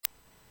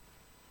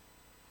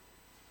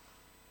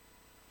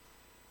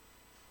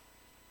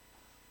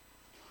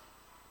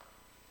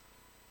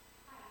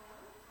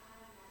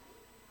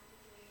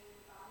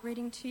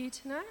reading to you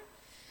tonight.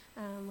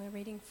 We're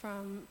reading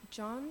from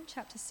John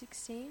chapter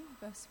 16,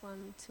 verse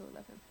 1 to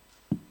 11.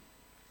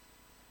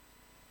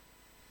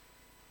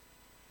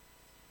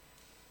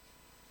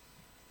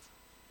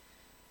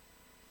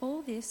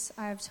 All this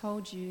I have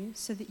told you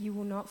so that you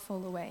will not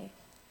fall away.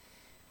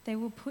 They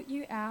will put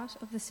you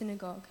out of the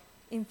synagogue.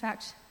 In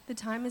fact, the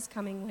time is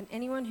coming when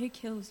anyone who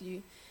kills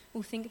you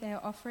will think they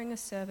are offering a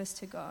service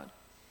to God.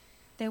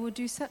 They will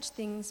do such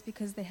things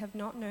because they have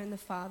not known the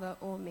Father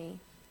or me.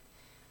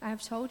 I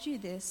have told you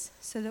this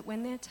so that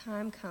when their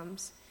time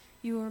comes,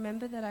 you will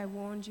remember that I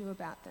warned you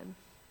about them.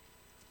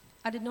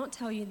 I did not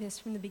tell you this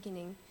from the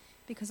beginning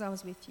because I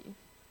was with you.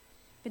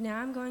 But now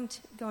I'm going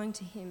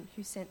to him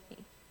who sent me.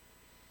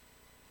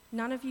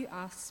 None of you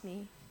asks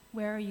me,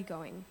 where are you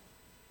going?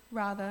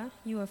 Rather,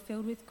 you are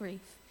filled with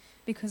grief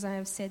because I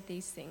have said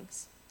these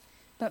things.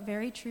 But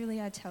very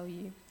truly I tell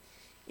you,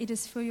 it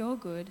is for your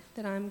good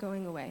that I am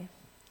going away.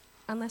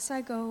 Unless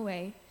I go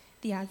away,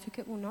 the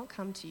advocate will not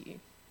come to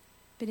you.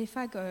 But if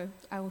I go,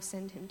 I will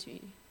send him to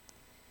you.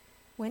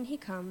 When he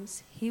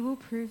comes, he will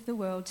prove the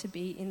world to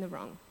be in the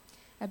wrong,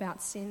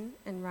 about sin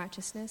and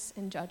righteousness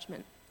and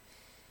judgment.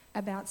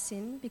 About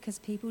sin, because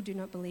people do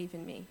not believe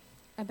in me.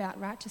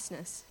 About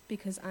righteousness,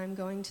 because I am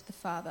going to the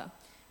Father,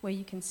 where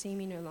you can see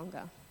me no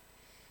longer.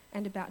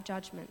 And about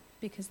judgment,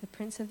 because the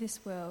prince of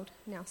this world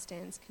now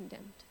stands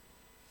condemned.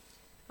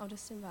 I'll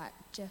just invite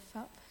Jeff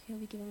up. He'll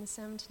be giving the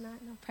sermon tonight,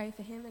 and I'll pray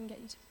for him and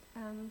get you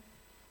to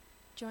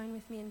join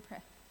with me in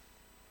prayer.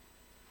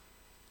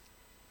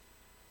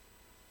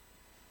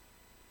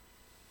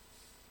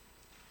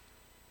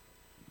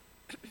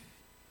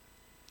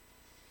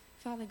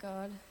 Father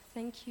God,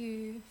 thank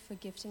you for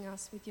gifting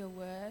us with your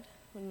word,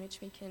 in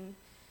which we can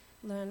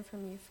learn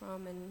from you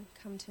and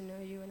come to know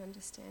you and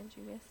understand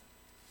you with.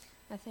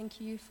 I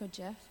thank you for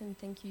Jeff and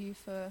thank you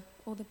for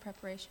all the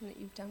preparation that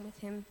you've done with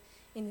him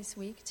in this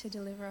week to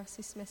deliver us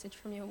this message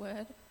from your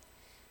word.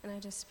 And I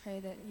just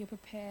pray that you'll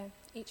prepare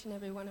each and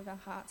every one of our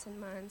hearts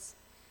and minds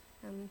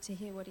to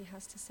hear what he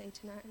has to say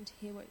tonight and to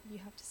hear what you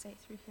have to say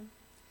through him.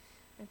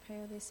 I pray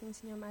all these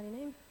things in your mighty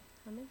name.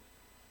 Amen.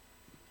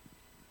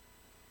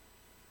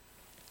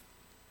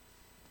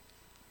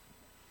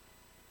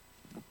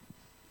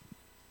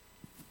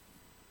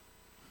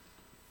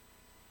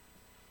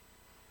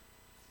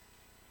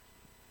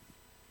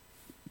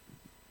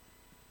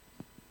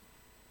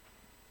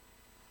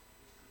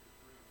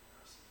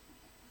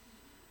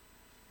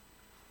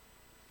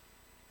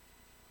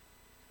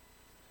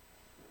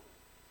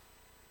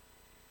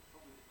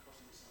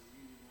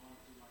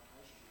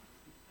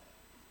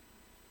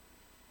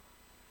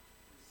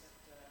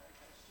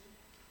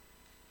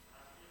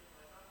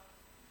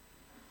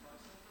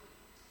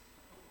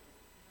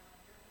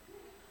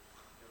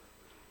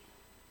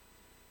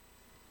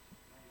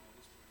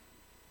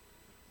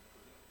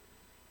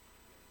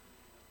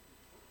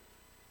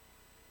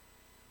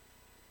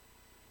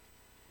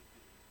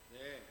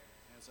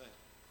 How's that?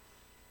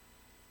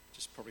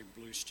 Just probably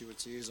blew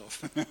Stuart's ears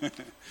off.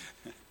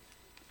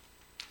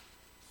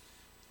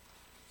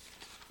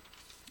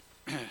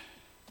 It's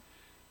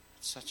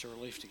such a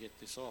relief to get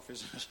this off,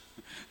 isn't it?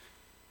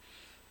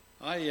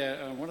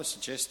 I want to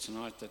suggest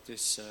tonight that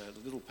this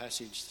little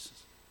passage,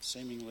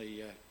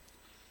 seemingly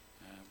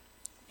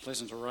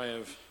pleasant array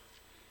of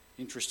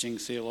interesting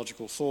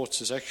theological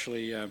thoughts, is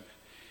actually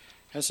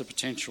has the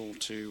potential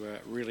to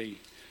really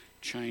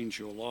change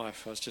your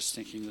life. I was just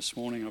thinking this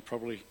morning, I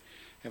probably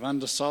have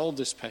undersold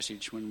this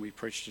passage when we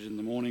preached it in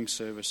the morning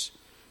service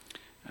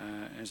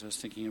as I was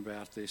thinking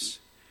about this,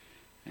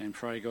 and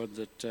pray God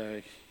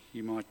that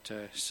you might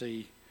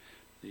see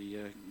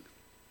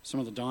some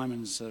of the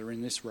diamonds that are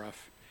in this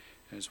rough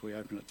as we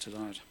open it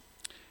tonight.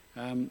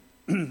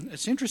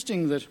 It's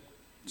interesting that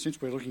since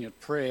we're looking at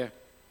prayer,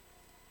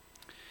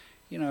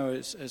 you know,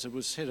 as it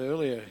was said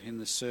earlier in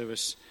the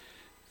service,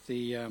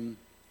 the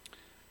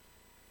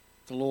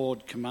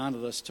Lord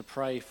commanded us to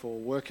pray for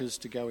workers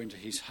to go into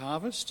his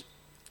harvest.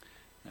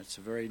 That's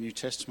a very New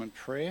Testament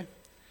prayer.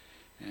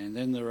 And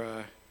then there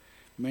are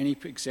many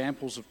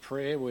examples of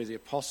prayer where the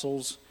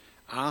apostles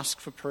ask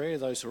for prayer.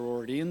 Those who are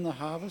already in the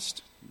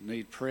harvest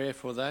need prayer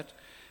for that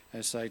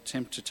as they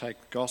attempt to take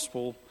the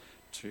gospel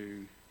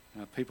to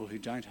people who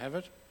don't have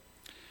it.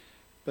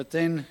 But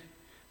then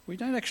we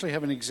don't actually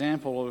have an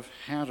example of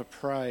how to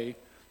pray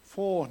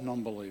for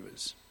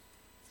non-believers,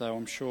 though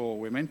I'm sure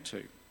we're meant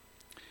to.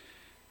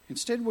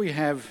 Instead, we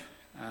have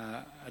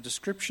a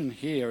description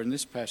here in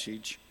this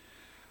passage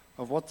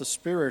of what the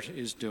Spirit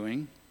is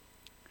doing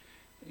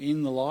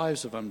in the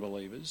lives of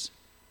unbelievers.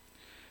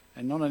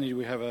 And not only do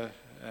we have an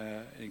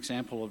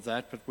example of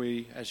that, but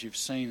we, as you've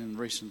seen in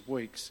recent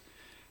weeks,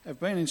 have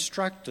been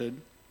instructed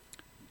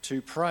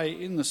to pray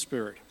in the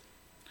Spirit,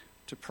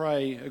 to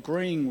pray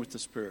agreeing with the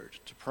Spirit,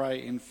 to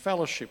pray in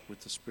fellowship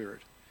with the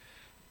Spirit,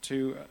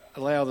 to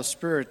allow the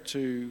Spirit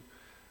to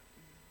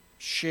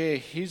share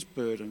his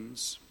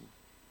burdens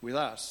with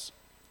us,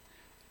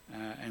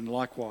 and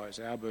likewise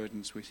our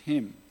burdens with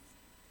him.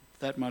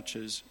 That much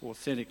is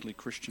authentically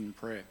Christian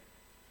prayer.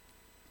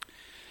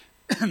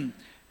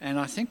 And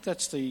I think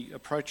that's the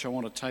approach I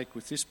want to take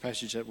with this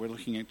passage that we're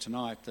looking at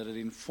tonight, that it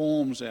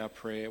informs our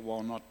prayer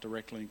while not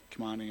directly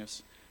commanding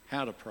us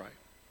how to pray.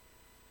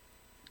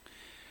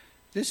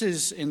 This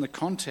is in the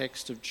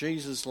context of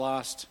Jesus'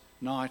 last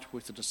night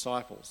with the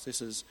disciples.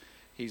 This is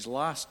his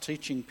last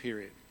teaching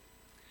period.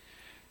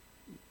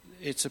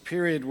 It's a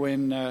period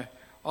when,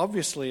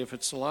 obviously, if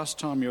it's the last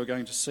time you're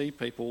going to see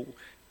people,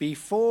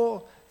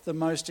 before the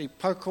most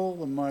epochal,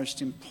 the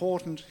most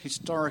important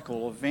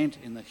historical event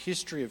in the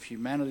history of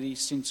humanity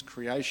since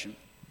creation,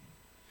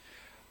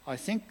 I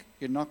think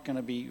you're not going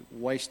to be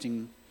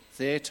wasting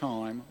their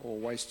time or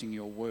wasting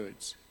your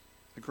words.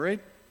 Agreed?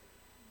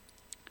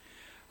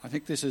 I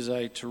think this is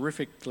a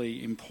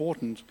terrifically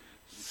important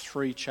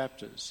 3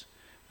 chapters,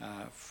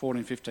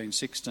 14, 15,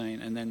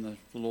 16, and then the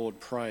Lord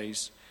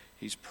prays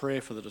his prayer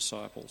for the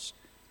disciples.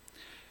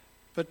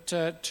 But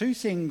 2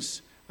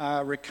 things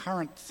are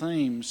recurrent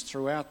themes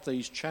throughout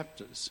these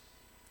chapters.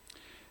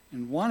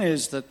 And one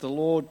is that the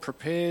Lord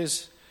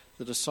prepares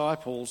the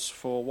disciples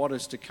for what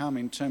is to come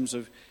in terms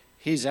of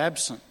his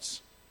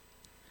absence.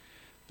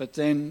 But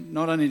then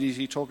not only does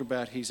he talk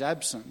about his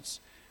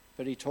absence,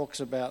 but he talks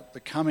about the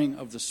coming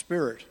of the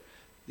Spirit,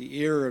 the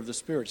era of the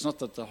Spirit. It's not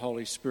that the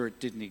Holy Spirit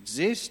didn't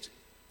exist,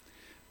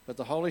 but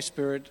the Holy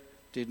Spirit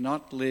did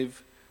not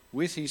live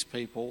with his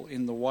people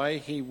in the way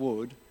he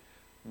would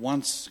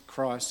once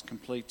Christ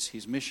completes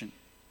his mission.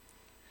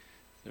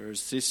 There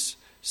is this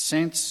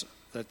sense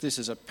that this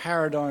is a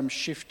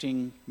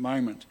paradigm-shifting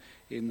moment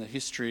in the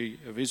history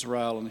of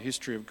Israel and the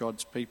history of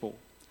God's people.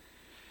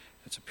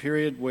 It's a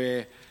period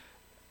where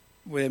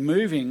we're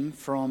moving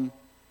from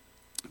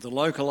the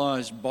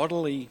localised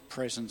bodily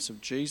presence of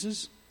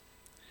Jesus,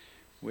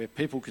 where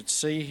people could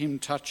see him,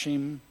 touch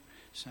him,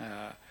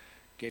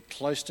 get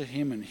close to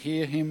him and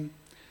hear him,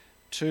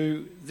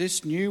 to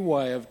this new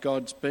way of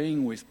God's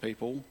being with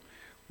people,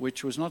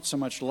 which was not so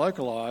much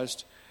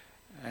localised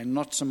and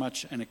not so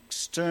much an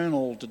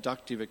external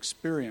deductive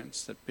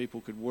experience that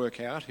people could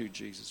work out who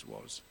Jesus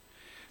was,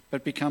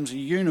 but becomes a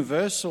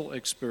universal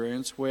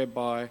experience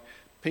whereby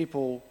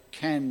people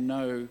can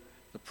know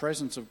the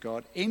presence of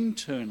God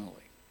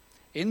internally,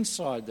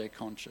 inside their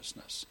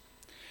consciousness.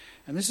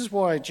 And this is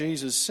why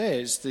Jesus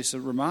says this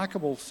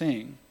remarkable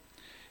thing.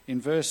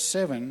 In verse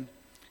 7,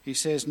 he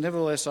says,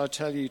 "Nevertheless, I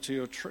tell you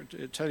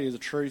the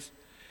truth,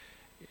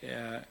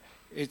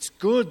 it's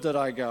good that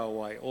I go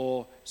away,"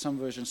 or some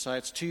versions say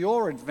it's to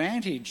your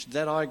advantage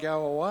that I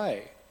go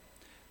away.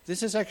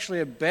 This is actually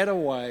a better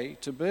way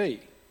to be.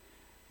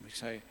 We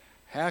say,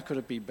 how could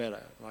it be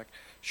better? Like,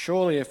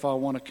 surely if I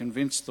want to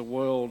convince the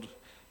world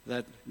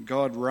that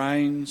God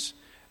reigns,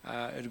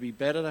 it would be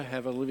better to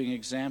have a living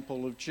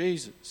example of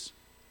Jesus.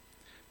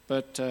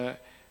 But the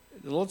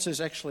Lord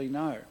says, actually,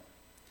 no.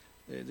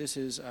 This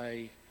is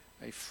a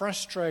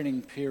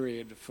frustrating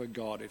period for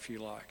God, if you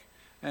like.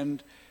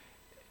 And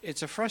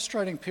it's a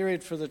frustrating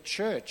period for the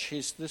church,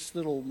 this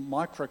little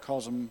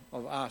microcosm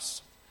of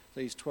us,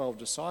 these 12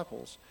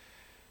 disciples,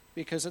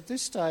 because at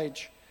this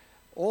stage,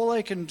 all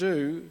they can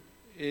do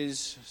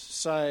is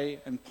say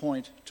and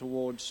point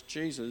towards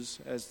Jesus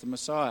as the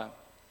Messiah.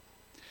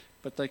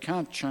 But they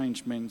can't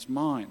change men's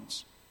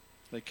minds.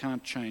 They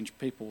can't change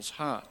people's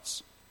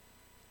hearts.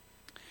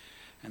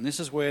 And this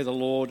is where the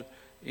Lord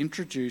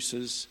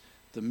introduces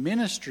the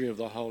ministry of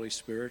the Holy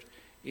Spirit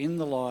in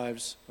the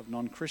lives of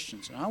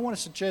non-Christians. And I want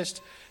to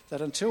suggest that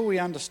until we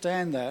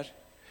understand that,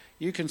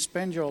 you can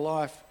spend your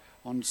life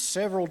on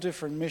several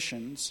different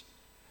missions,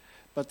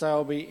 but they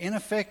will be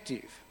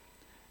ineffective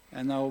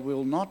and they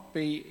will not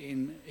be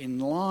in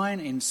line,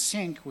 in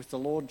sync with the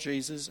Lord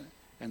Jesus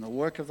and the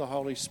work of the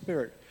Holy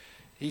Spirit.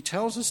 He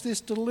tells us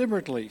this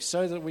deliberately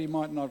so that we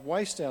might not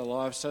waste our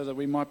lives, so that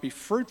we might be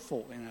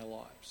fruitful in our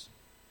lives.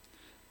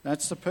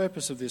 That's the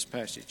purpose of this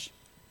passage.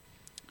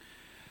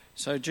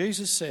 So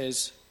Jesus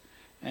says,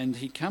 and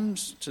he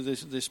comes to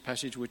this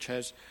passage which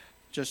has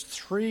just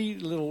 3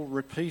 little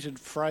repeated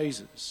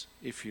phrases,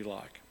 if you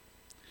like.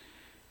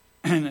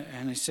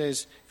 And he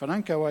says, if I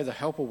don't go away, the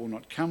helper will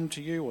not come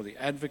to you, or the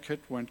advocate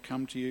won't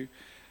come to you.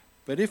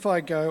 But if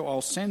I go,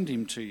 I'll send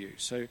him to you.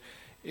 So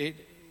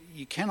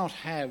you cannot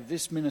have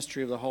this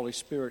ministry of the Holy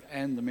Spirit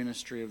and the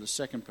ministry of the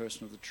second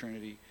person of the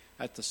Trinity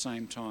at the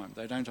same time.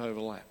 They don't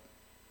overlap.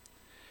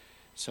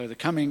 So the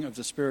coming of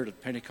the Spirit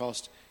at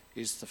Pentecost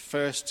is the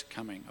first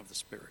coming of the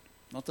Spirit,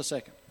 not the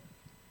second.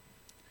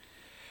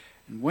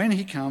 And when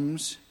he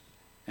comes,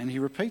 and he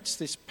repeats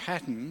this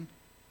pattern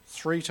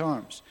 3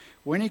 times.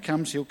 When he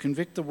comes, he'll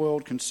convict the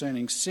world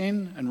concerning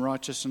sin and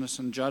righteousness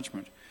and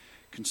judgment.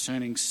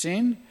 Concerning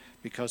sin,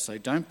 because they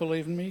don't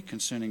believe in me.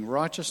 Concerning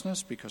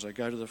righteousness, because I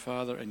go to the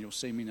Father and you'll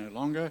see me no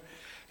longer.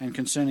 And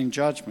concerning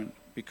judgment,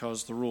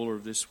 because the ruler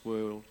of this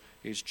world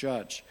is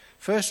judged.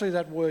 Firstly,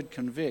 that word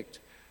convict,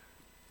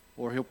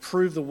 or he'll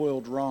prove the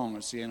world wrong,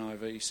 as the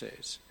NIV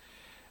says.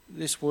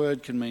 This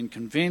word can mean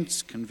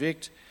convince,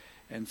 convict,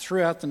 and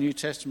throughout the New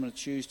Testament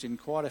it's used in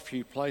quite a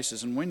few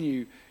places. And when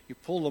you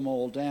pull them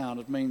all down,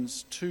 it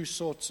means 2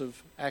 sorts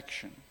of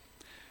action.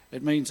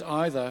 It means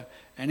either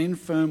an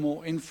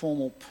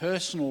informal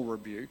personal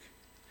rebuke,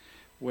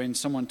 when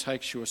someone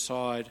takes you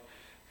aside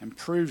and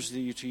proves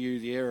to you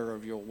the error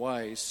of your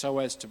ways so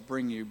as to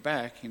bring you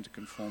back into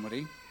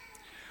conformity.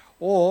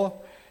 Or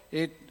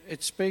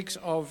it speaks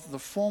of the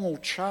formal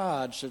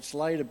charge that's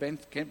laid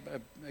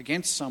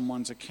against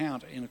someone's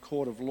account in a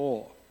court of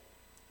law.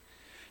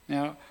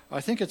 Now,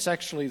 I think it's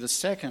actually the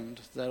second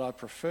that I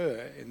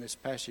prefer in this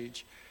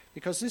passage,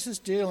 because this is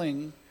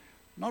dealing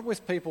not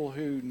with people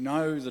who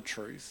know the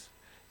truth.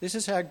 This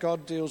is how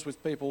God deals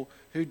with people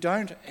who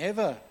don't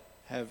ever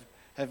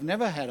have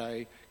never had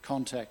a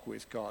contact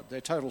with God.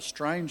 They're total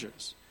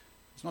strangers.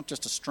 It's not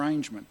just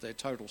estrangement, they're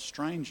total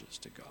strangers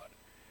to God.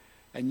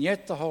 And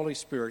yet the Holy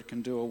Spirit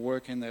can do a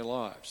work in their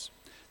lives.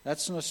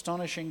 That's an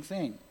astonishing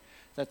thing,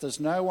 that there's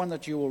no one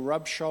that you will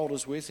rub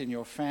shoulders with in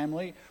your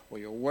family or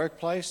your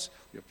workplace,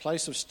 your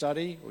place of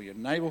study or your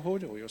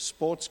neighbourhood or your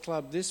sports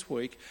club this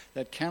week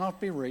that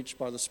cannot be reached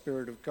by the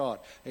Spirit of God.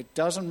 It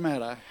doesn't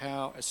matter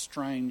how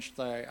estranged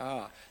they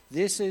are.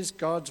 This is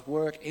God's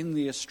work in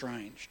the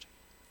estranged.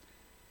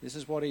 This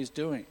is what he's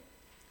doing.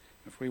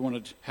 If we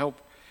wanted help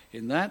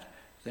in that,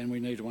 then we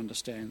need to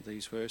understand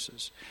these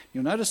verses.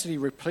 You'll notice that he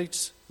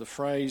repeats the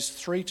phrase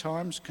 3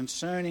 times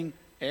concerning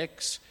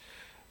X,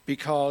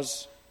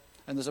 because,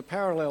 and there's a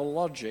parallel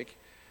logic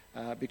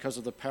because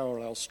of the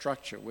parallel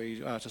structure.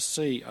 We are to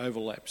see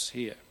overlaps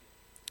here.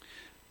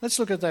 Let's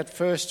look at that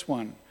first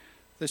one,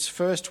 this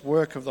first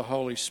work of the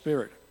Holy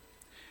Spirit.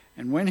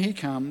 And when he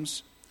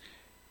comes,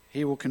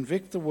 he will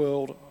convict the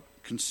world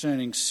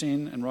concerning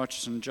sin and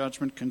righteousness and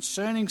judgment.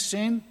 Concerning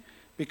sin,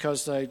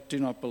 because they do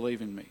not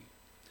believe in me.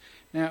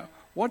 Now,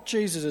 what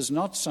Jesus is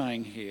not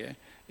saying here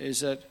is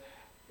that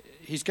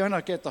he's going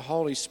to get the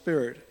Holy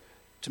Spirit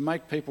to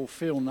make people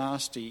feel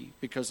nasty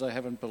because they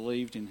haven't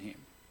believed in him.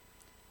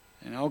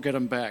 And I'll get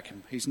them back.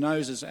 His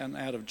nose is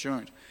out of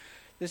joint.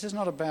 This is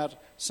not about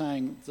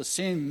saying the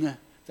sin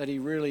that he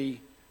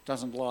really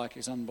doesn't like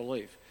is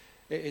unbelief.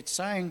 It's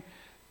saying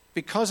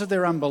because of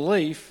their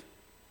unbelief,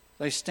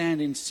 they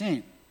stand in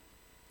sin.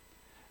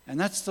 And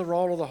that's the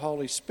role of the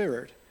Holy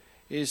Spirit,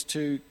 is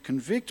to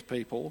convict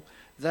people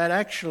that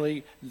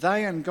actually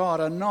they and God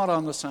are not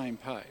on the same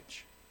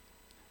page.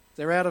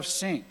 They're out of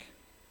sync.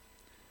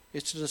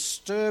 It's to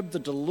disturb the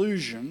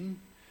delusion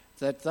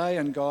that they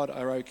and God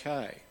are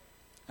okay.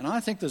 And I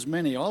think there's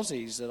many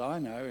Aussies that I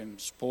know in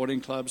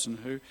sporting clubs and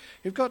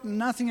who've got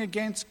nothing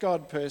against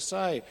God per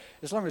se.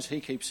 As long as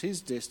he keeps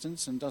his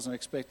distance and doesn't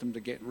expect them to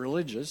get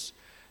religious,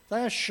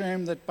 they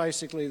assume that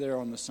basically they're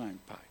on the same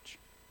page.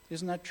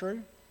 Isn't that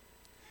true?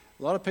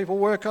 A lot of people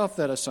work off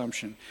that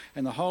assumption,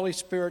 and the Holy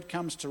Spirit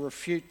comes to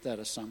refute that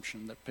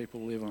assumption that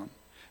people live on.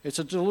 It's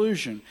a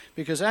delusion,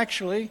 because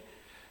actually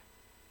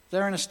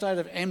they're in a state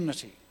of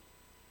enmity.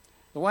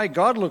 The way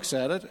God looks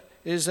at it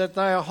is that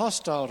they are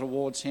hostile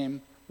towards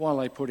him while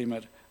they put him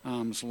at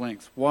arm's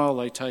length, while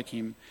they take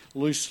him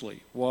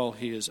loosely, while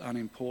he is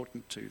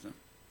unimportant to them.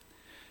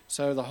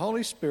 So the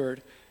Holy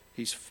Spirit,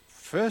 his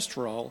first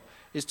role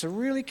is to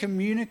really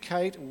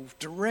communicate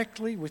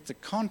directly with the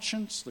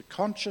conscience, the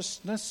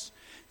consciousness,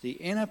 the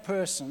inner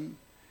person,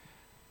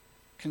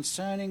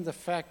 concerning the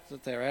fact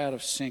that they're out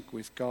of sync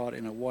with God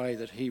in a way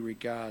that he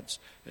regards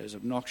as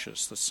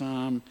obnoxious. The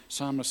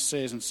psalmist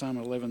says in Psalm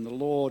 11, the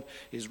Lord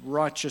is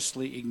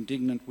righteously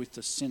indignant with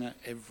the sinner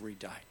every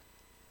day.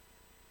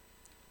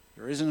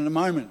 There isn't a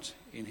moment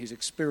in his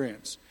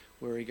experience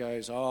where he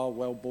goes, oh,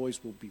 well,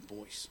 boys will be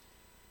boys.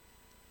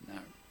 No.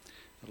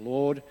 The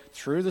Lord,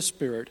 through the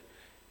Spirit,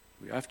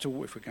 we have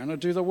to, if we're going to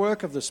do the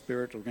work of the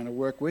Spirit, we're going to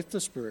work with the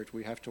Spirit,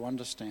 we have to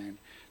understand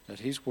that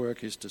his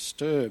work is to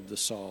disturb the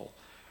soul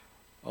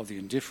of the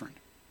indifferent.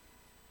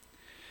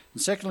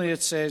 And secondly,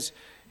 it says,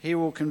 he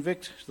will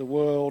convict the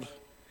world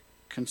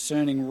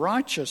concerning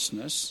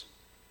righteousness.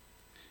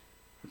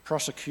 The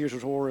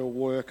prosecutorial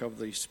work of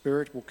the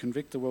Spirit will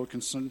convict the world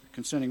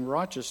concerning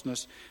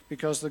righteousness,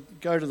 because they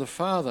go to the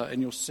Father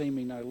and you'll see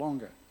me no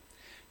longer.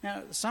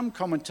 Now, some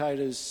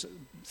commentators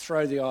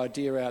throw the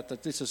idea out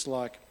that this is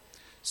like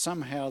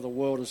somehow the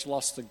world has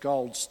lost the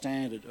gold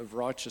standard of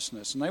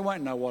righteousness, and they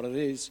won't know what it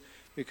is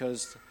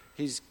because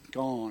he's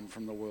gone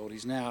from the world.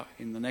 He's now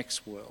in the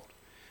next world.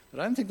 But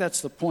I don't think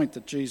that's the point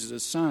that Jesus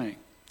is saying.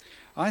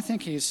 I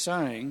think he is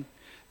saying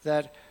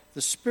that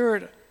the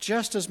Spirit,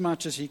 just as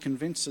much as he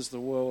convinces the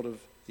world of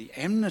the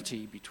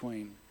enmity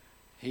between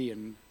he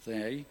and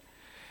they,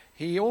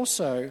 he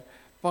also,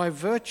 by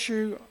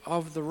virtue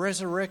of the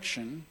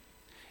resurrection,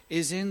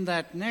 is in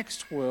that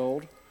next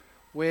world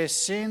where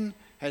sin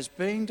has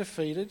been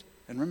defeated.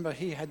 And remember,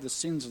 he had the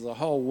sins of the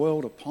whole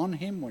world upon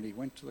him when he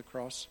went to the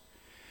cross.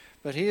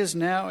 But he is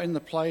now in the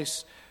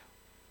place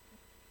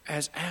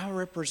as our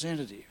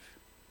representative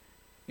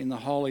in the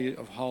Holy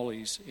of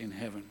Holies in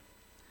heaven.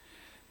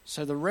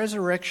 So the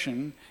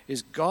resurrection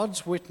is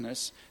God's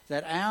witness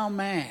that our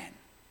man,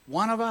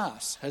 one of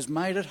us, has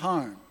made it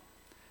home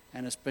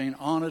and has been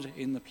honoured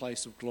in the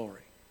place of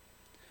glory.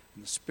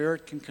 And the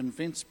Spirit can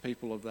convince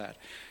people of that.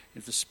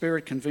 If the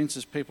Spirit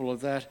convinces people of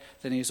that,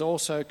 then he's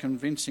also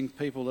convincing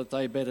people that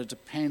they better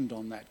depend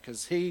on that,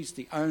 because he's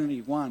the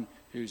only one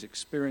who's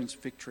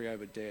experienced victory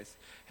over death,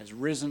 has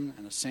risen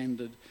and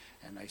ascended,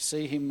 and they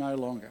see him no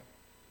longer.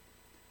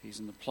 He's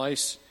in the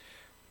place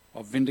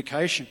of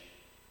vindication.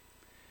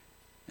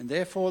 And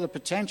therefore the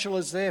potential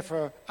is there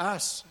for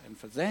us and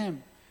for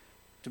them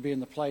to be in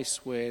the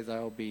place where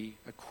they'll be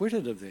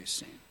acquitted of their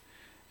sin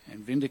and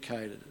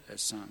vindicated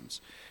as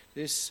sons.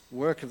 This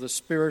work of the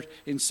Spirit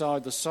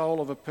inside the soul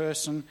of a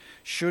person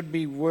should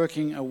be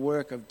working a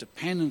work of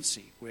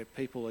dependency, where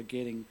people are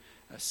getting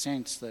a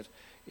sense that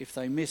if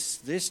they miss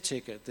this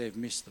ticket, they've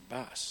missed the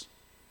bus.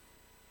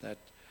 That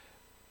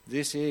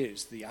this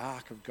is the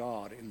ark of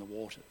God in the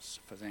waters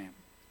for them.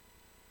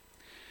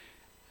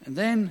 And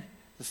then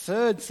the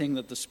third thing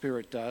that the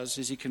Spirit does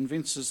is he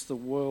convinces the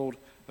world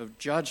of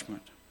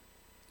judgment.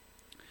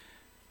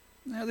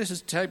 Now, this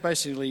is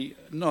basically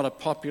not a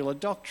popular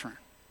doctrine,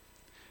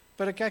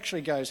 but it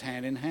actually goes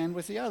hand in hand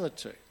with the other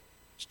two.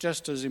 It's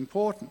just as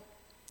important.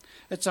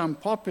 It's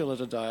unpopular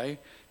today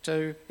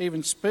to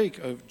even speak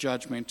of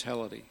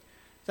judgmentality.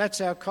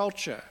 That's our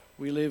culture.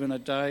 We live in a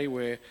day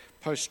where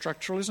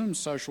post-structuralism,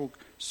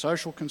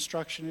 social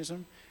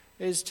constructionism,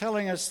 is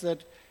telling us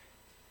that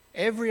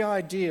every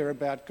idea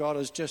about God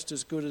is just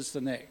as good as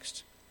the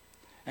next,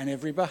 and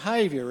every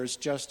behaviour is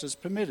just as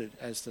permitted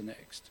as the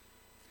next.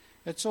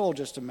 It's all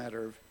just a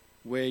matter of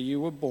where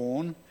you were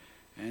born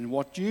and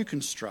what you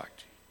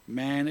construct.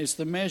 Man is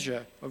the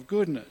measure of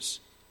goodness.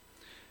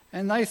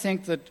 And they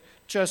think that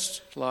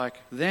just like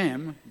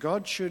them,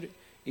 God should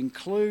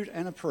include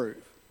and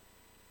approve.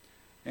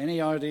 Any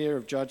idea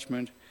of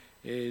judgment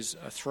is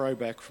a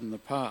throwback from the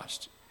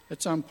past.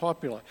 It's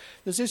unpopular.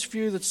 There's this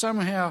view that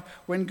somehow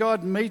when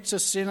God meets a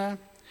sinner,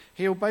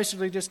 he'll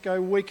basically just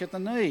go weak at the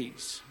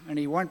knees and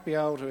he won't be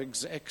able to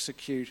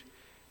execute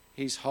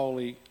his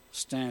holy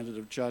standard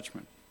of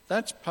judgment.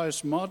 That's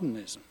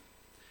postmodernism.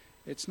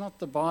 It's not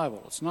the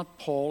Bible. It's not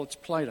Paul. It's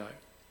Plato.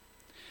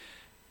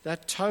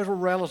 That total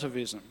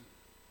relativism,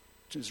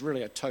 which is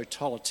really a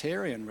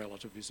totalitarian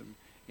relativism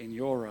in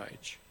your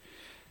age.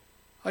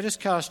 I just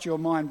cast your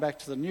mind back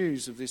to the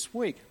news of this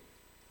week.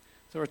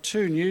 There are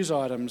two news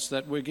items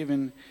that were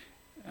given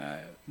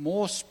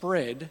more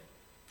spread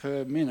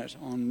per minute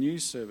on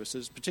news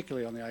services,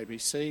 particularly on the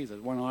ABC, the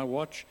one I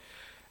watch,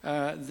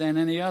 than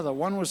any other.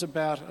 One was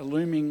about a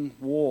looming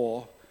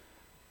war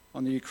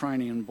on the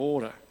Ukrainian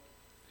border,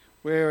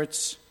 where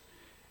it's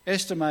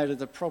estimated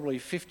that probably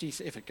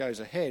if it goes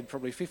ahead,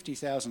 probably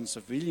 50,000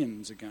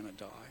 civilians are going to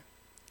die,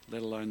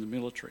 let alone the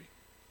military.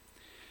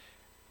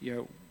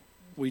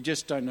 We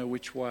just don't know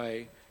which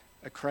way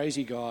a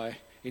crazy guy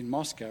in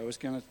Moscow is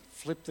going to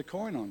flip the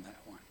coin on that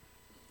one.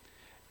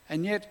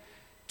 And yet,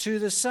 to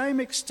the same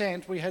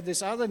extent, we had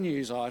this other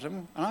news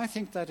item, and I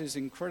think that is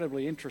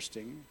incredibly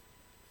interesting.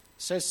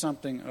 It says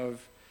something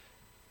of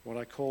what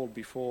I called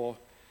before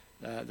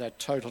that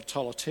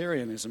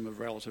totalitarianism of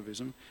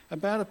relativism,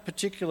 about a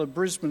particular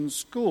Brisbane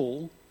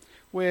school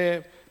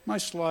where,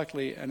 most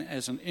likely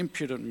as an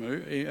imprudent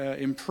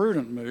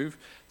move,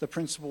 the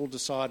principal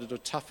decided to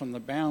toughen the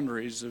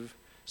boundaries of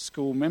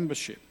school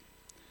membership.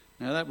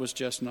 Now, that was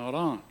just not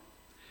on.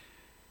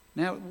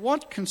 Now,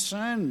 what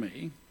concerned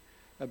me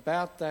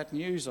about that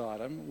news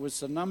item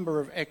was the number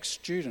of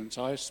ex-students.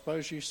 I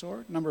suppose you saw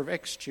it. Number of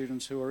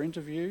ex-students who were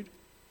interviewed,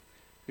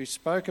 who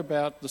spoke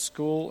about the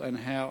school and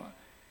how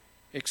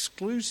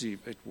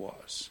exclusive it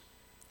was.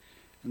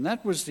 And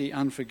that was the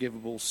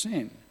unforgivable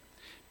sin.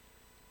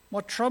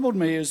 What troubled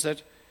me is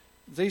that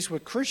these were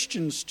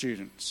Christian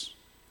students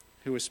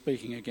who were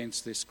speaking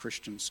against this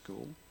Christian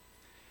school.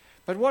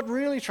 But what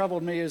really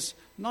troubled me is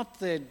not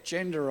their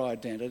gender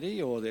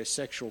identity or their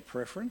sexual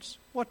preference.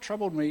 What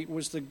troubled me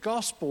was the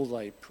gospel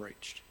they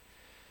preached.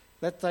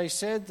 That they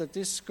said that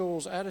this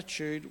school's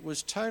attitude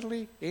was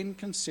totally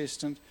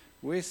inconsistent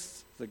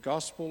with the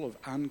gospel of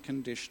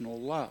unconditional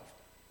love.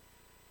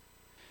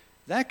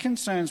 That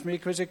concerns me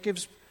because it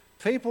gives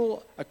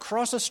people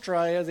across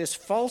Australia this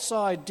false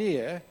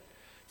idea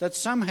that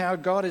somehow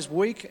God is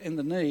weak in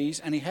the knees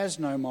and he has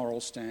no moral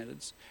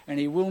standards and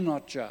he will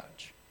not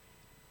judge.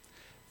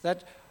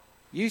 That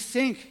you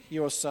think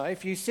you're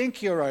safe, you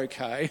think you're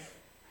okay,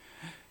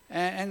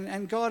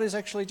 and God is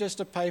actually just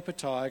a paper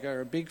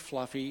tiger, a big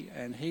fluffy,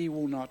 and he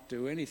will not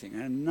do anything.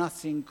 And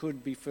nothing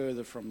could be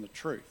further from the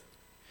truth.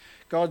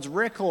 God's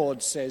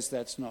record says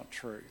that's not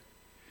true.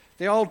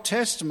 The Old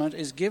Testament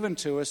is given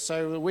to us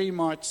so that we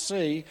might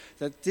see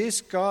that this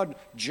God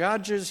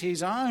judges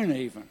his own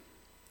even.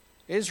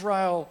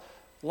 Israel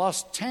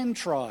lost 10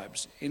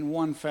 tribes in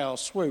one foul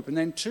swoop, and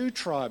then 2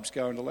 tribes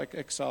go into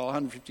exile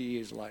 150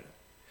 years later.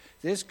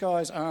 This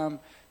God's arm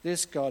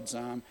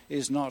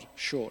is not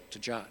short to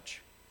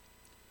judge.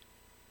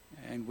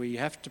 And we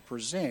have to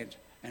present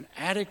an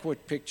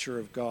adequate picture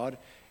of God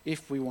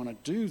if we want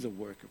to do the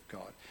work of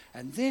God.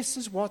 And this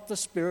is what the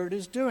Spirit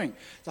is doing.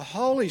 The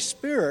Holy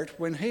Spirit,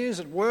 when he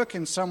is at work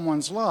in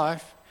someone's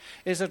life,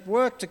 is at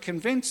work to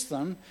convince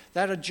them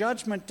that a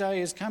judgment day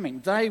is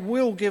coming. They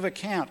will give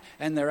account,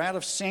 and they're out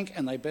of sync,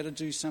 and they better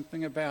do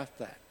something about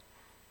that.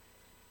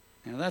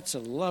 Now, that's a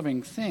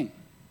loving thing.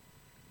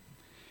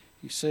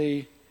 You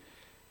see,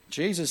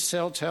 Jesus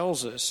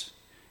tells us,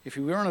 if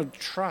we want to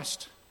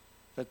trust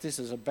that this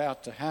is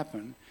about to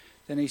happen,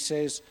 then he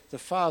says the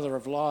father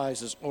of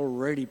lies has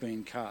already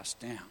been cast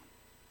down.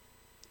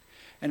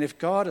 And if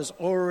God has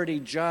already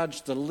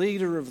judged the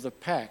leader of the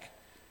pack,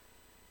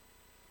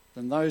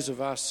 then those of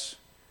us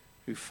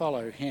who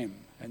follow him,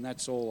 and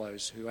that's all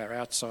those who are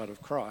outside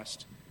of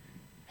Christ,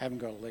 haven't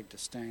got a leg to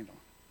stand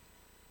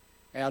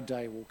on. Our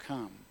day will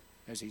come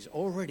as he's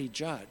already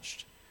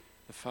judged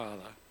the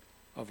father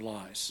of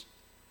lies.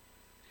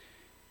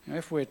 Now,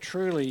 if we're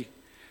truly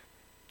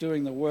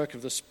doing the work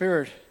of the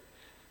Spirit,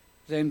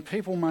 then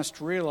people must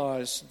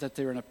realise that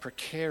they're in a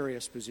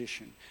precarious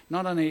position.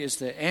 Not only is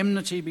there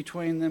enmity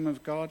between them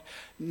and God,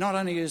 not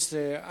only is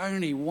there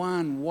only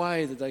one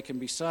way that they can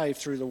be saved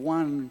through the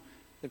one,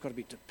 they've got to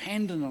be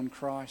dependent on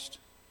Christ,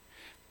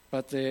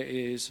 but there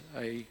is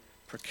a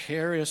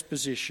precarious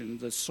position.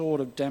 The sword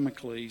of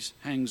Damocles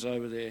hangs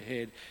over their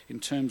head in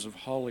terms of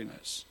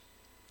holiness.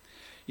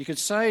 You could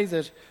say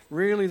that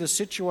really the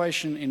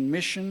situation in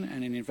mission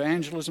and in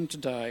evangelism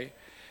today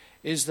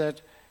is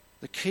that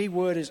the key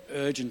word is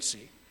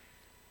urgency.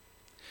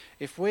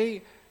 If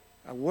we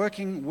are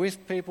working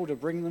with people to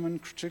bring them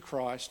to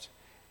Christ,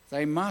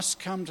 they must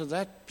come to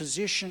that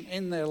position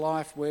in their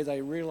life where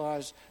they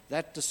realise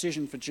that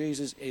decision for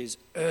Jesus is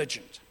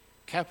urgent.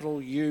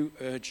 Capital U,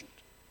 urgent.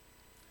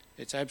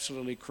 It's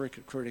absolutely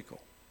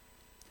critical.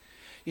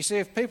 You see,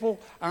 if people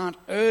aren't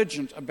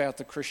urgent about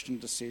the Christian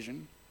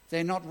decision,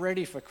 they're not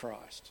ready for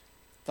Christ.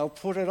 They'll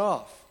put it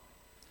off.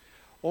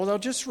 Or they'll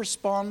just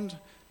respond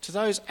to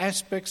those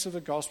aspects of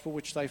the gospel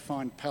which they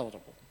find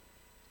palatable.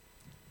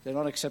 They're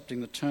not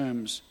accepting the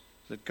terms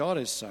that God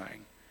is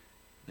saying,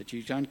 that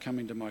you don't come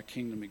into my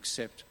kingdom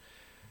except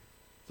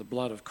the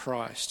blood of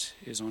Christ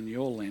is on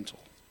your lintel.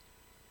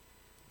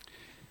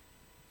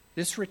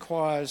 This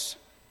requires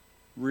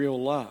real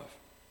love.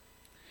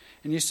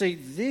 And you see,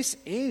 this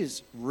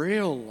is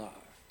real love.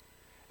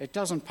 It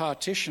doesn't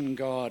partition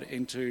God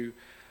into,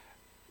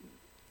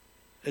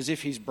 as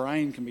if his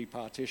brain can be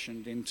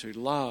partitioned into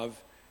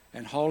love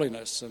and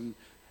holiness, and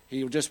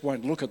he just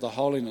won't look at the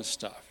holiness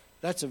stuff.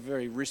 That's a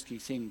very risky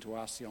thing to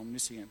ask the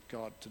omniscient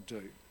God to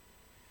do,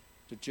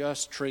 to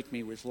just treat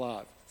me with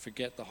love,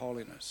 forget the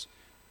holiness.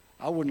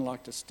 I wouldn't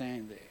like to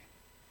stand there.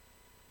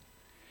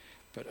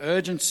 But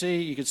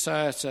urgency, you could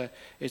say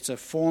it's a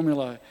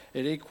formula.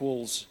 It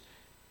equals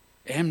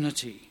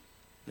enmity.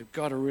 They've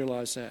got to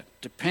realise that.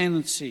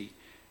 Dependency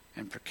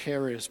and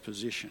precarious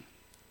position.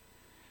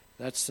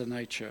 That's the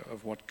nature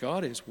of what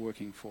God is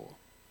working for.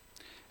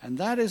 And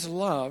that is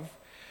love,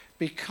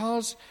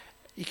 because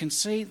you can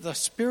see the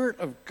Spirit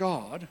of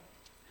God,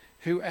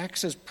 who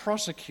acts as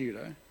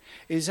prosecutor,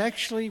 is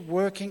actually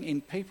working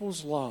in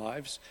people's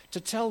lives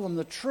to tell them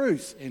the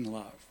truth in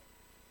love.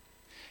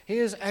 He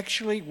is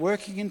actually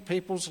working in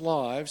people's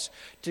lives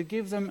to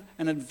give them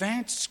an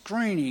advanced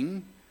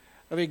screening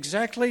of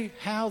exactly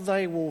how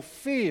they will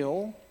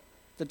feel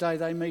the day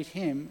they meet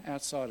him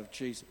outside of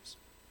Jesus.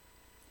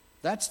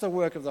 That's the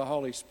work of the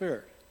Holy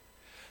Spirit.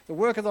 The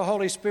work of the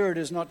Holy Spirit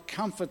is not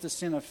comfort the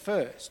sinner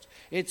first.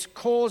 It's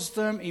cause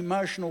them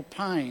emotional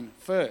pain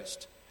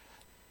first,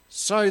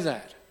 so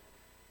that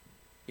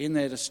in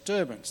their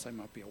disturbance they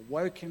might be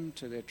awoken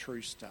to their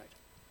true state.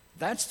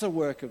 That's the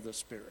work of the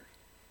Spirit.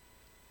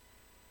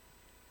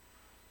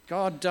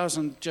 God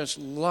doesn't just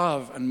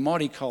love and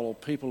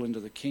mollycoddle people into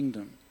the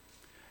kingdom.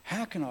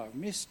 How can I have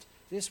missed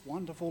this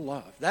wonderful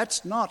love?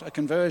 That's not a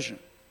conversion.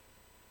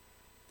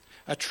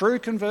 A true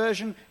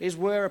conversion is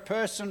where a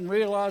person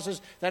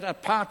realises that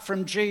apart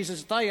from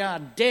Jesus, they are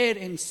dead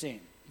in sin.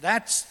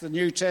 That's the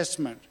New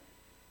Testament.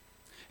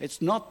 It's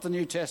not the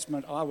New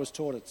Testament I was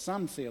taught at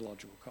some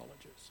theological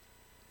colleges.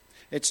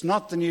 It's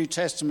not the New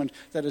Testament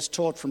that is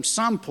taught from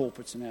some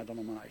pulpits in our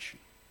denomination.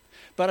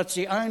 But it's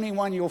the only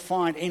one you'll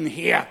find in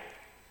here.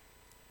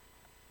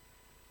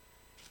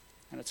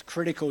 And it's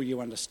critical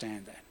you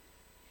understand that.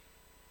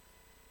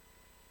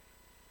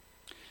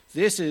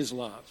 This is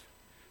love.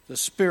 The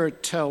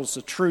Spirit tells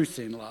the truth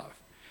in love.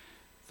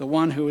 The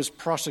one who is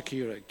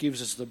prosecutor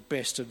gives us the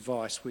best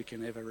advice we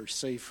can ever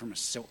receive from a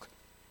silk.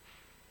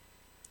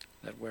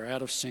 That we're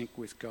out of sync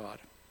with God.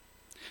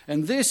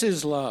 And this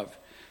is love.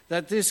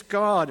 That this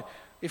God,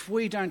 if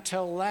we don't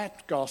tell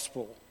that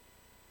gospel,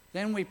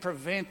 then we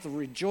prevent the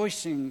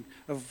rejoicing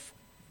of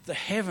the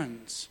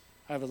heavens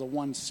over the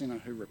one sinner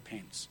who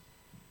repents.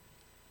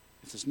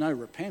 If there's no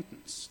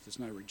repentance, there's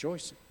no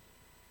rejoicing.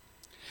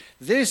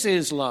 This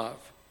is love.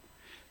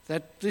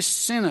 That this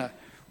sinner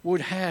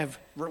would have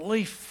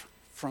relief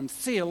from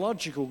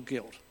theological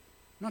guilt,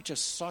 not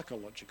just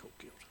psychological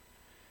guilt.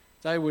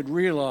 They would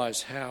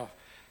realise how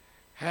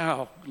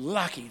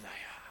lucky they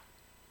are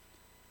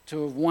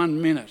to have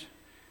 1 minute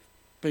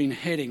been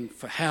heading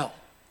for hell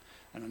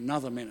and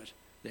another minute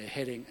they're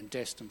heading and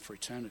destined for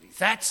eternity.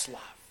 That's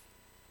love.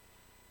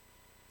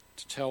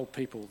 To tell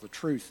people the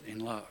truth in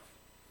love.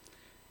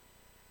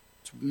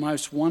 It's the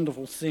most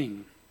wonderful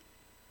thing.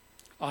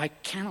 I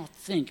cannot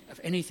think of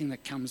anything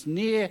that comes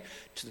near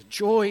to the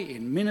joy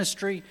in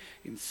ministry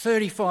in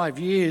 35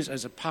 years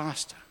as a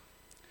pastor.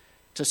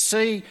 To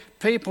see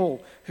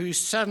people who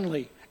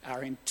suddenly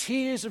are in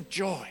tears of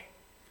joy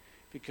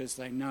because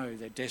they know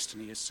their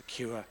destiny is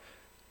secure.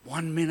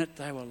 1 minute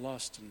they were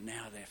lost and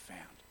now they're found.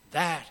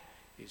 That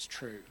is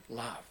true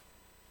love.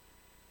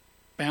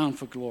 bound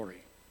for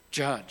glory,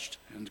 judged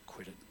and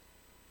acquitted,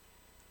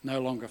 no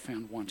longer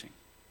found wanting.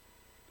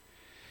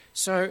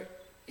 So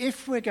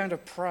if we're going to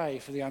pray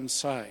for the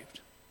unsaved,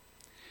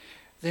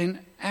 then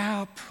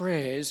our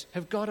prayers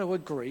have got to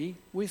agree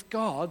with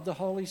God, the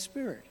Holy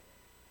Spirit.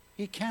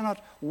 He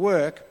cannot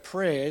work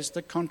prayers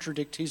that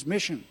contradict his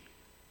mission,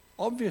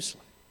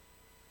 obviously.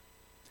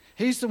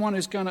 He's the one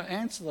who's going to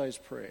answer those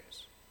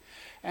prayers.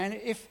 And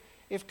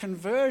if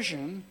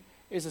conversion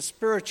is a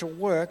spiritual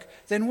work,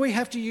 then we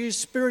have to use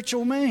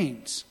spiritual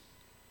means.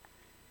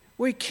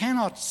 We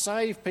cannot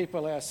save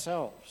people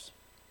ourselves.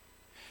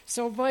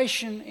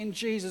 Salvation in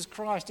Jesus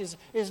Christ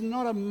is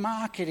not a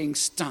marketing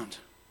stunt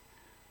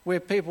where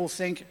people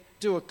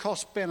do a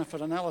cost-benefit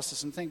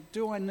analysis and think,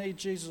 do I need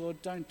Jesus or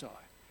don't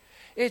I?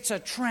 It's a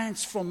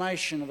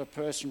transformation of a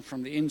person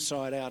from the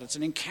inside out. It's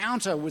an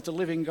encounter with the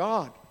living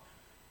God,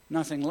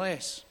 nothing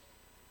less.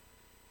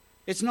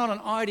 It's not an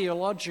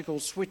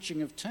ideological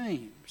switching of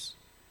teams.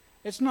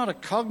 It's not a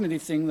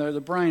cognitive thing, though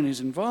the brain is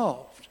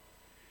involved.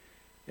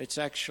 It's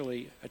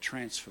actually a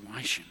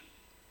transformation.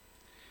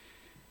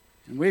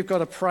 And we've got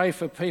to pray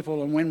for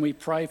people, and when we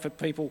pray for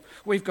people,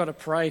 we've got to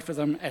pray for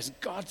them as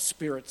God's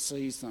Spirit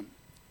sees them,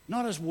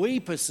 not as we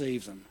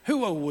perceive them.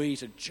 Who are we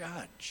to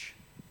judge?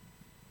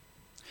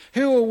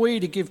 Who are we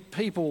to give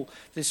people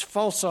this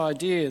false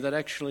idea that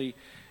actually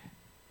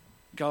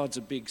God's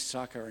a big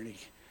sucker and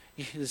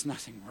there's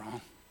nothing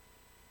wrong?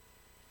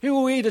 Who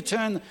are we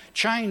to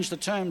change the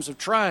terms of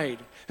trade?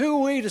 Who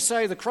are we to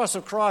say the cross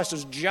of Christ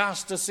is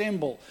just a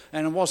symbol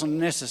and it wasn't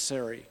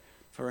necessary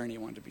for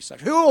anyone to be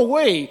saved? Who are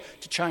we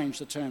to change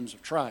the terms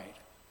of trade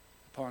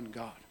upon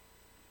God?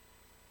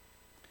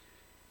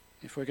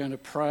 If we're going to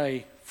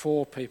pray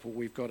for people,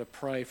 we've got to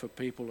pray for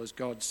people as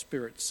God's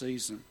Spirit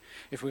sees them.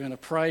 If we're going to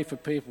pray for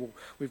people,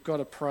 we've got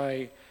to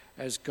pray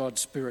as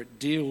God's Spirit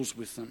deals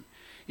with them.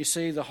 You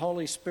see, the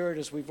Holy Spirit,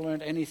 as we've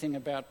learned anything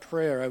about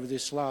prayer over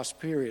this last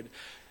period,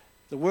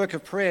 the work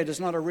of prayer does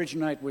not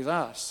originate with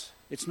us.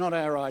 It's not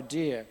our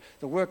idea.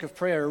 The work of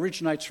prayer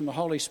originates from the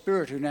Holy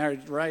Spirit, who now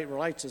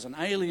relates as an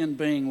alien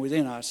being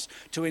within us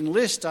to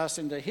enlist us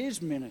into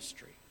his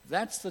ministry.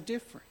 That's the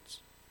difference.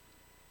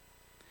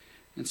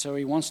 And so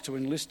he wants to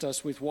enlist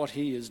us with what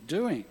he is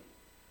doing.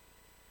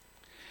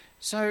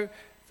 So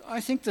I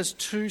think there's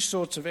two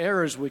sorts of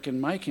errors we can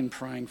make in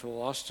praying for the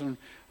lost. And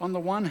on the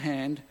one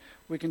hand,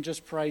 we can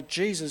just pray,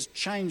 Jesus,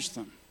 change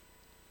them.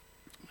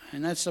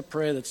 And that's a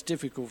prayer that's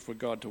difficult for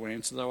God to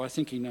answer, though I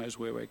think he knows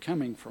where we're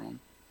coming from.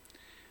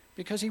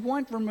 Because he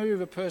won't remove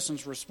a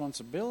person's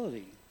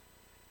responsibility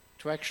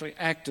to actually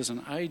act as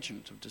an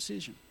agent of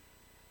decision.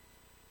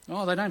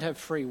 Oh, they don't have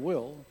free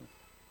will.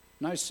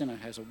 No sinner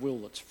has a will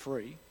that's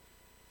free.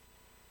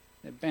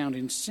 They're bound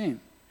in sin.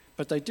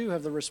 But they do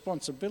have the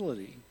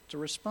responsibility to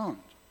respond.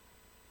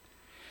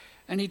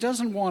 And he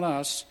doesn't want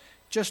us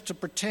just to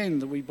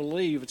pretend that we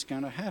believe it's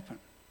going to happen.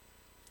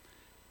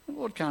 The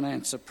Lord can't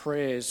answer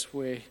prayers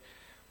where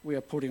we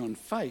are putting on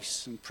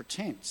face and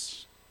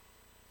pretense.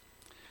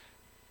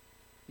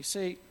 You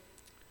see,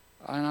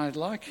 and I'd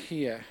like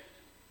here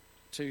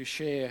to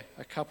share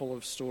a couple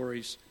of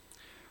stories.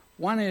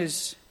 One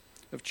is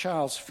of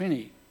Charles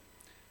Finney.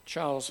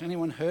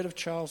 Anyone heard of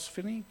Charles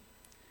Finney?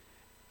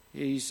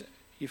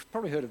 You've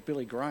probably heard of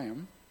Billy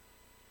Graham.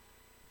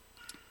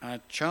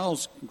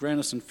 Charles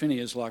Grandison Finney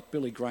is like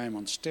Billy Graham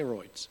on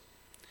steroids.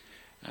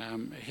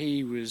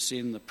 He was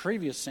in the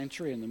previous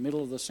century, in the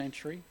middle of the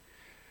century.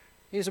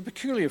 He's a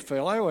peculiar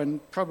fellow and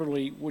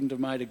probably wouldn't have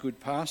made a good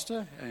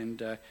pastor,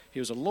 and he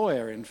was a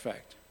lawyer, in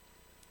fact.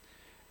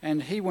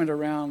 And he went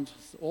around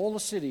all the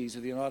cities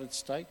of the United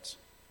States,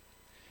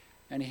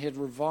 and he had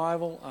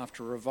revival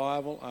after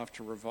revival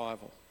after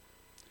revival.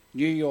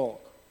 New York,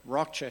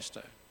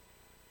 Rochester,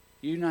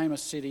 you name a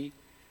city,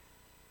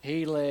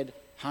 he led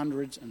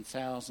hundreds and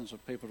thousands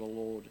of people to the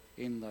Lord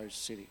in those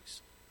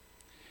cities.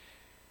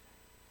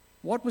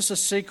 What was the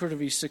secret of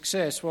his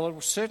success? Well,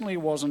 it certainly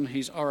wasn't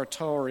his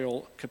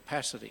oratorial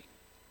capacity.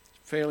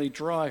 Fairly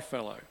dry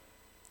fellow,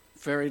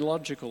 very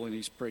logical in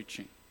his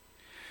preaching.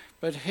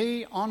 But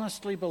he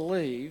honestly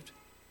believed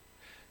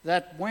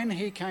that when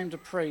he came to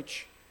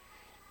preach,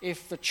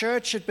 if the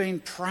church had been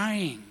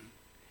praying,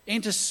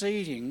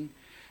 interceding,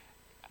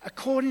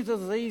 according to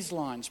these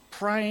lines,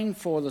 praying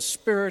for the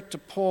Spirit to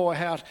pour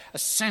out a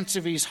sense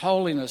of his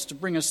holiness, to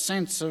bring a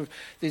sense of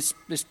this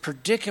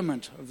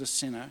predicament of the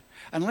sinner,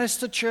 unless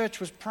the church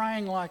was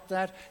praying like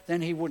that,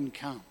 then he wouldn't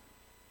come.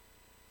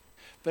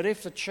 But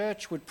if the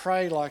church would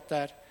pray like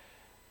that,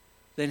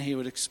 then he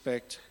would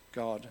expect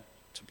God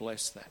to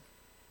bless that.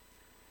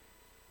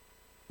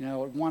 You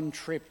know, at one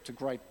trip to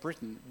Great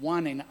Britain,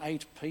 1 in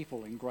 8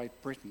 people in Great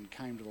Britain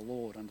came to the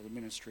Lord under the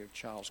ministry of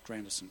Charles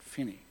Grandison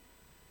Finney,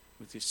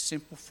 with this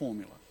simple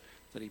formula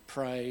that he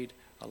prayed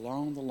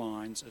along the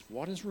lines of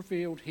what is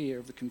revealed here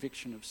of the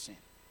conviction of sin.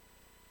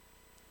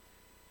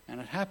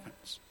 And it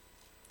happens.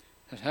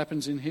 It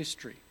happens in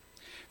history.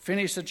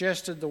 Finney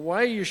suggested the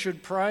way you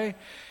should pray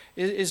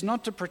is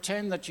not to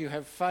pretend that you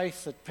have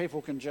faith that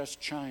people can just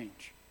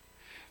change,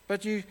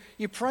 But you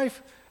pray,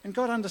 and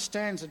God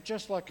understands that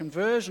just like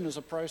conversion is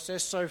a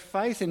process, so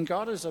faith in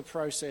God is a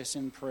process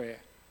in prayer.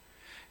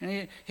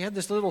 And he had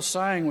this little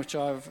saying which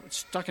I've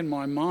stuck in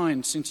my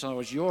mind since I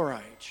was your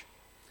age.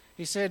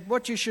 He said,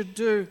 what you should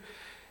do,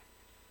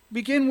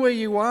 begin where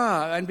you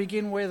are and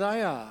begin where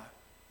they are.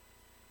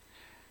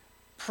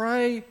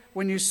 Pray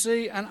when you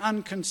see an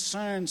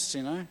unconcerned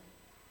sinner.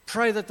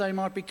 Pray that they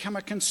might become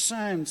a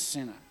concerned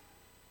sinner.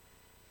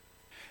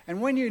 And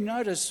when you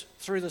notice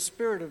through the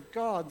Spirit of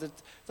God that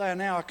they are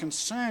now a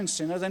concerned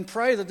sinner, then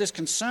pray that this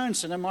concerned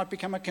sinner might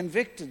become a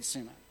convicted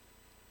sinner.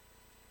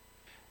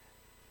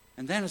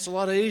 And then it's a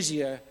lot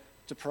easier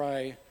to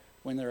pray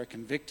when they're a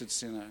convicted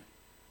sinner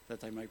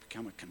that they may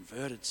become a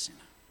converted sinner.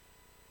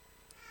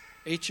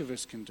 Each of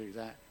us can do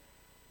that.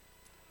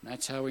 And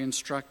that's how he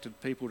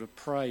instructed people to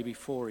pray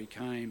before he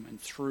came and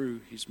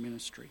through his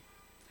ministry.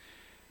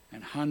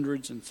 And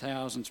hundreds and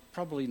thousands,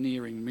 probably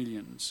nearing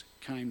millions,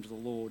 came to the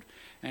Lord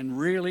and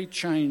really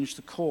changed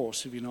the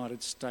course of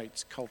United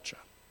States culture.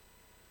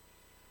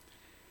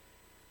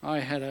 I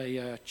had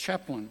a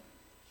chaplain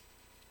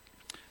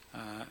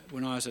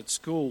when I was at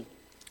school,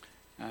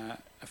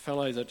 a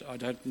fellow that I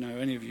don't know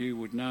any of you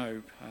would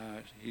know.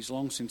 He's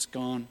long since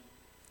gone.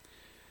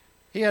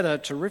 He had a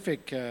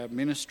terrific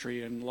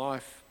ministry and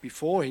life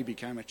before he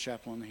became a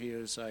chaplain. He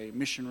was a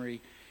missionary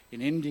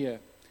in India,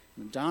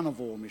 in the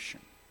Darnavore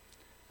mission.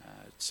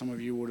 Some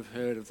of you would have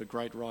heard of the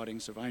great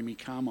writings of Amy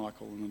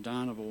Carmichael in the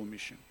Darnavore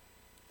mission.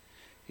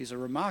 He's a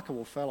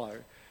remarkable fellow.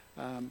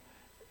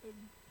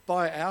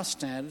 By our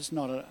standards,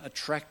 not an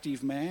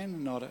attractive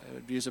man.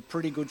 He was a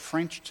pretty good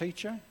French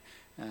teacher.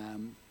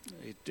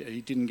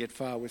 He didn't get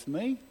far with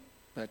me,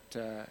 but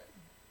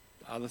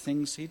other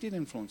things he did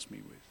influence me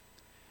with.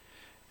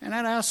 And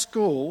at our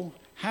school,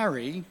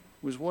 Harry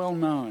was well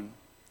known.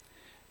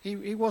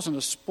 He wasn't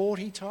a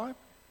sporty type.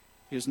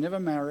 He was never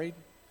married.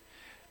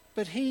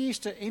 But he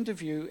used to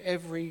interview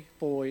every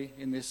boy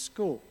in this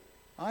school.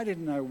 I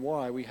didn't know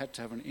why we had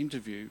to have an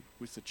interview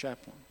with the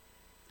chaplain.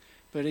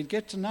 But he'd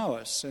get to know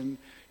us, and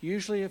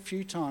usually a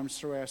few times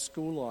through our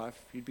school life,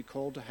 he'd be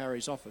called to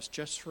Harry's office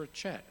just for a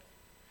chat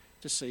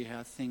to see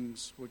how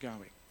things were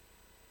going.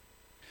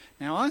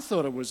 Now, I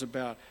thought it was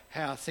about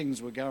how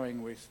things were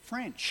going with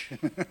French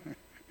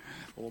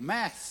or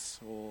maths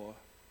or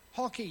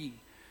hockey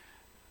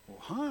or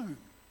home.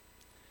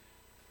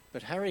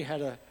 But Harry had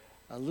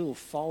a little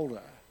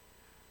folder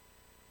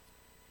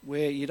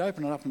where you'd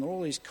open it up and there were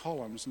all these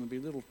columns and there'd be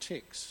little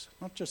ticks.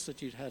 Not just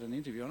that you'd had an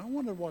interview. And I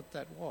wondered what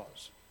that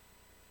was.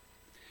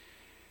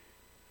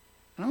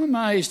 And I'm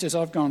amazed as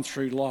I've gone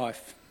through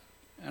life,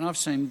 and I've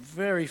seen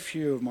very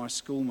few of my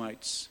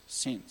schoolmates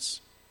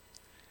since.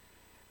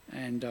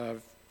 And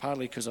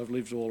partly because I've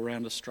lived all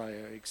around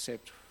Australia,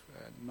 except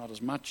not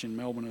as much in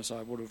Melbourne as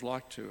I would have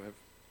liked to have.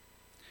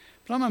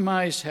 But I'm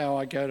amazed how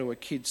I go to a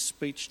kid's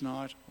speech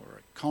night or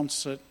a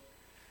concert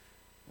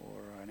or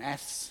an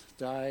aths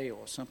day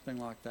or something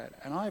like that,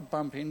 and I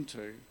bump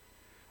into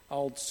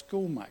old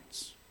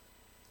schoolmates.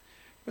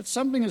 But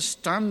something has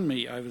stunned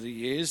me over the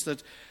years,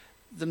 that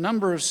the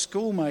number of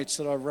schoolmates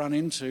that I've run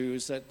into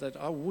is that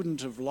I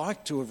wouldn't have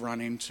liked to have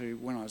run into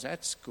when I was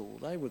at school.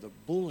 They were the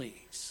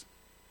bullies.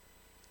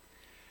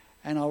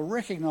 And I'll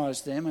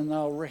recognise them and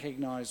they'll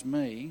recognise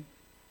me.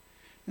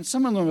 And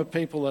some of them are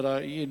people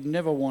that you'd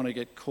never want to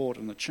get caught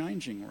in the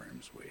changing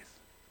rooms with,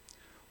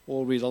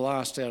 or be the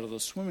last out of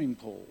the swimming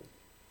pool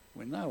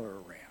when they were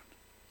around.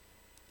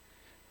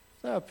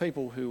 They were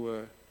people who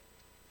were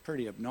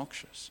pretty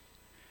obnoxious.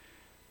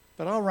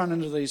 But I'll run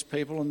into these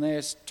people and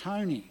there's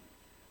Tony.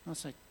 I'll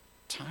say,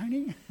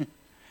 Tony?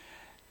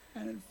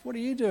 And what are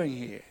you doing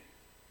here?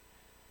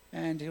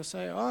 And he'll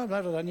say, oh,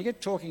 blah, blah, blah. And you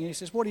get talking and he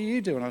says, what do you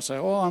do? And I say,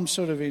 oh, I'm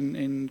sort of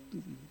in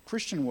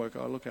Christian work.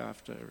 I look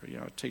after,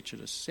 I teach at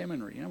a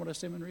seminary. You know what a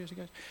seminary is? He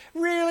goes,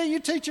 really? You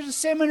teach at a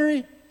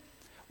seminary?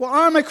 Well,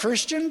 I'm a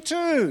Christian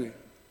too.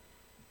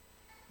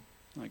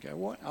 I go,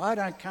 what?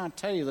 I can't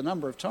tell you the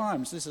number of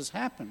times this has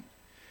happened.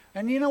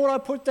 And you know what I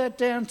put that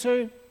down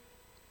to?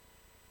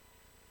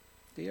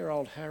 Dear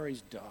old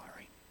Harry's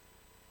diary,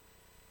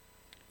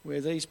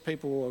 where these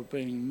people are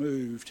being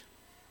moved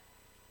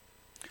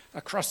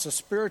across the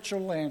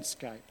spiritual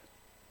landscape.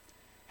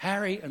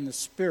 Harry and the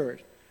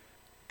Spirit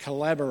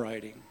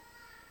collaborating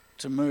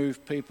to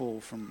move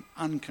people from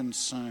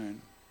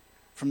unconcern,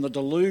 from the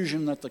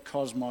delusion that the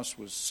cosmos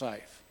was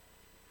safe,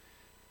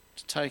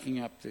 to taking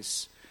up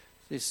this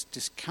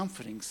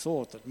discomforting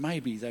thought that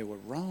maybe they were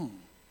wrong.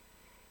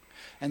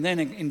 And then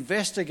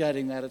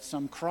investigating that at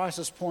some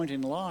crisis point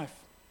in life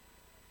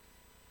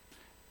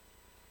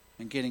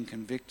and getting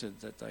convicted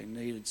that they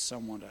needed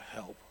someone to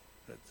help,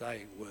 that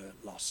they were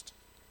lost.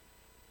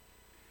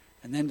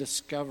 And then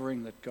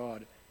discovering that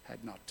God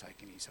had not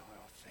taken his eye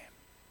off them.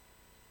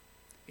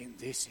 In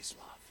this is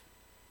love.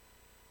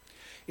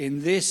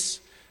 In this,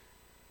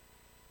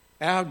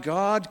 our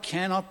God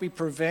cannot be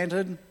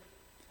prevented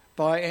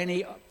by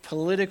any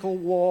political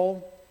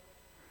wall,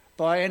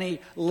 by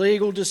any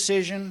legal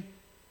decision,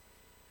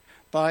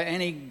 by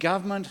any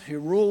government who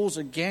rules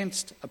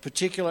against a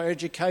particular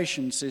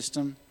education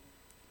system.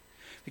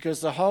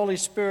 because the Holy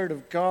Spirit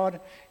of God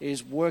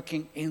is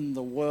working in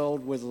the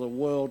world, whether the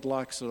world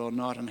likes it or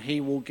not, and he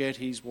will get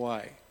his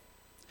way.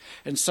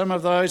 And some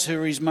of those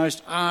who are his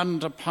most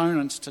ardent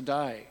opponents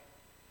today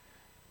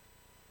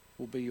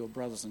will be your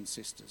brothers and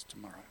sisters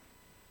tomorrow.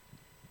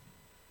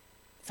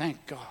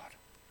 Thank God.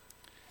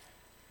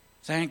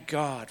 Thank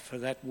God for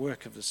that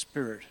work of the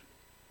Spirit.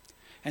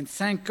 And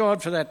thank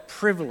God for that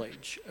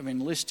privilege of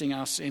enlisting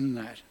us in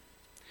that.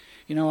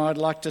 You know, I'd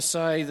like to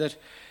say that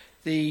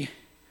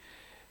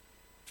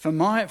for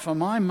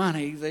my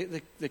money,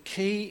 the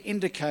key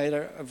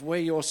indicator of where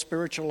your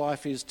spiritual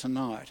life is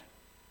tonight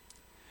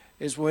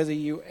is whether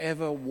you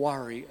ever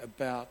worry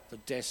about the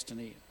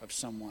destiny of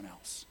someone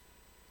else.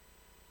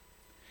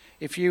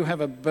 If you have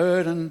a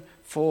burden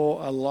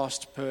for a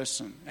lost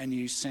person and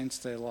you sense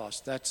they're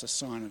lost, that's a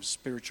sign of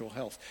spiritual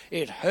health.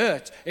 It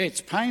hurts,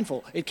 it's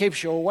painful, it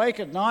keeps you awake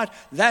at night.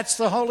 That's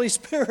the Holy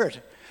Spirit.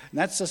 And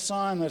that's a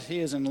sign that he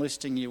is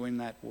enlisting you in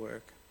that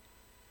work.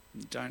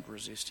 Don't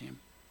resist him.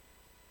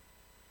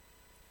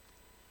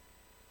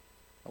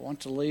 I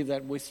want to leave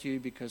that with you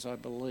because I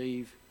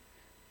believe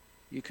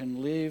you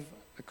can live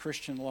a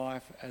Christian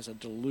life as a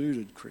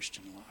deluded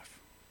Christian life.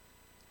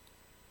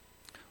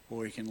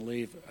 Or you can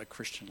live a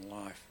Christian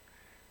life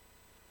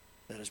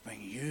that is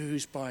being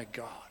used by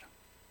God.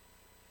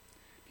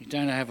 You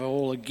don't have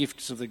all the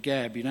gifts of the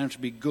gab. You don't have to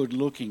be good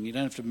looking. You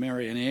don't have to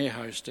marry an air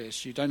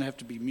hostess. You don't have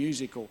to be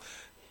musical.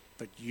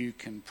 But you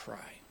can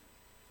pray.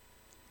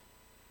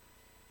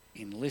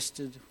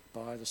 Enlisted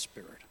by the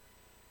Spirit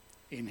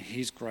in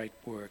his great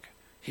work.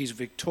 His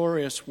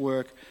victorious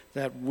work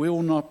that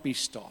will not be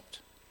stopped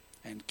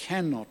and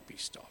cannot be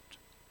stopped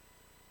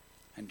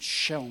and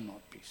shall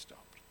not be stopped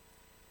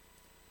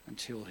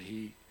until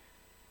he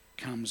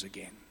comes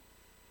again.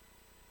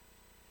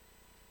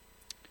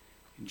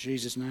 In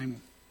Jesus'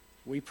 name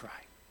we pray.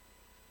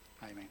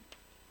 Amen.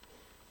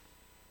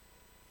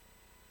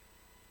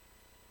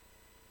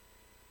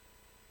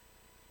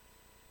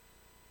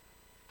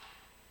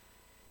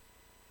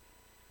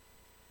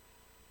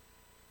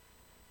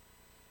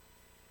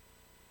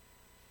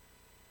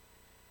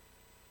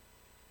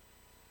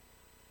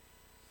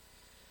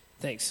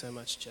 Thanks so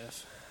much,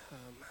 Jeff.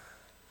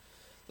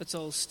 Let's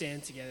all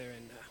stand together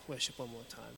and worship one more time.